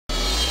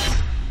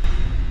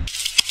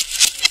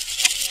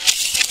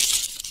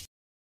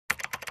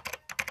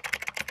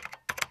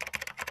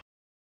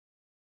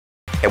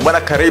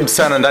Bwana, karibu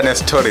sana ndani ya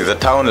Stories za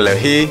Town. Leo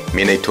hii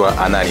mimi naitwa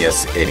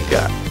Ananias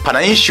Edgar.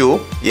 Pana issue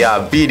ya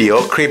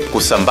video clip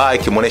kusambaa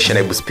ikimuonyesha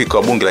Naibu Spika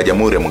wa Bunge la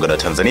Jamhuri ya Muungano wa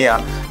Tanzania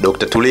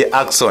Dr.Tulia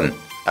Ackson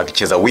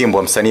akicheza wimbo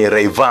wa msanii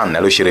Rayvany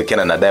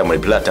alioshirikiana na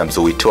Diamond Platnumz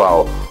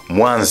uitwao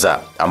Mwanza,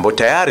 ambao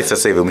tayari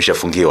sasa hivi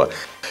umeshafungiwa.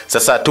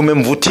 Sasa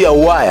tumemvutia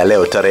waya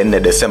leo tarehe 4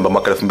 Desemba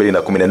mwaka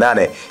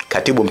 2018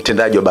 katibu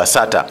mtendaji wa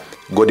BASATA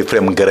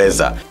Godfrey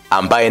Mungereza,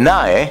 ambaye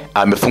naye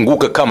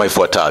amefunguka kama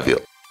ifuatavyo.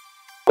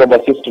 Kwamba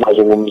sisi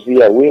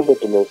tunazungumzia wimbo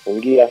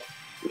tumeufungia,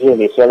 hiyo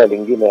ni swala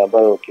lingine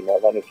ambalo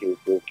kinadhani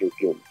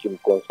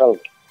kimconsult.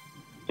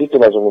 Sisi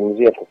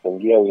tunazungumzia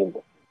kufungia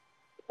wimbo.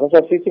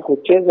 Sasa sisi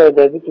kucheza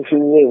ndio vitu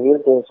vingine,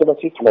 tunasema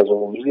sisi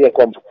tunazungumzia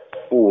kwamba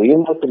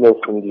wimbo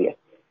tumeufungia.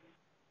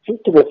 Sisi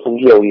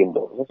tumefungia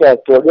wimbo. Sasa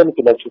hatua gani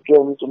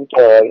kinachotoa mtu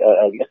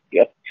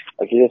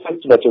sisi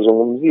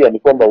tunachozungumzia ni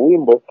kwamba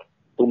wimbo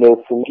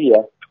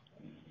tumeufungia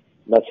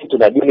na sisi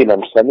tunadili na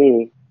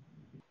msanii.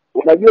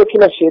 Unajua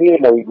kila sheria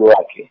na wigo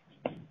wake.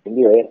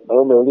 Ndio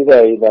na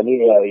umeuliza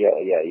idhani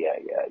ya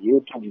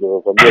YouTube ndio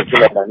kwambia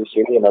kila nani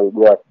sheria na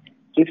wigo wake.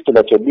 Sisi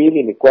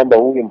tunachodili ni kwamba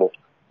wimbo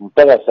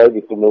mpaka sasa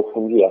hivi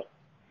tumeufungia.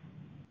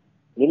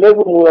 Ni leo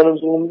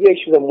wanazungumzia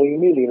issue za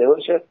muhimili,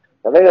 inaonyesha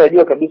nadhani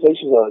unajua kabisa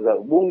issue za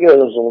bunge,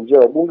 wanazungumzia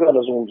wabunge,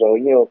 wanazungumza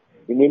wenyewe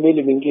ni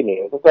muhimili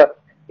mingine. Sasa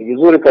ni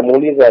vizuri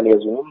kumuuliza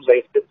aliyezungumza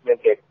hii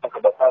statement ya kutoka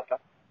BASATA.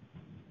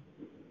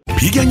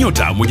 Piga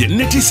nyota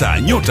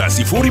 149 nyota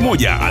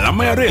 01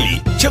 alama ya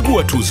reli,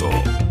 chagua tuzo.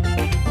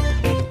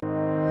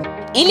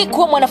 Ili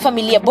kuwa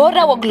mwanafamilia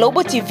bora wa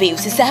Global TV,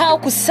 usisahau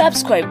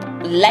kusubscribe,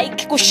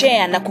 like,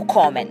 kushare na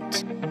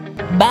kucomment.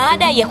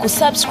 Baada ya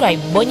kusubscribe,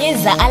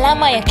 bonyeza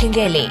alama ya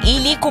kengele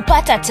ili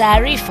kupata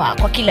taarifa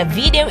kwa kila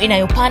video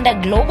inayopanda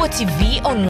Global TV online.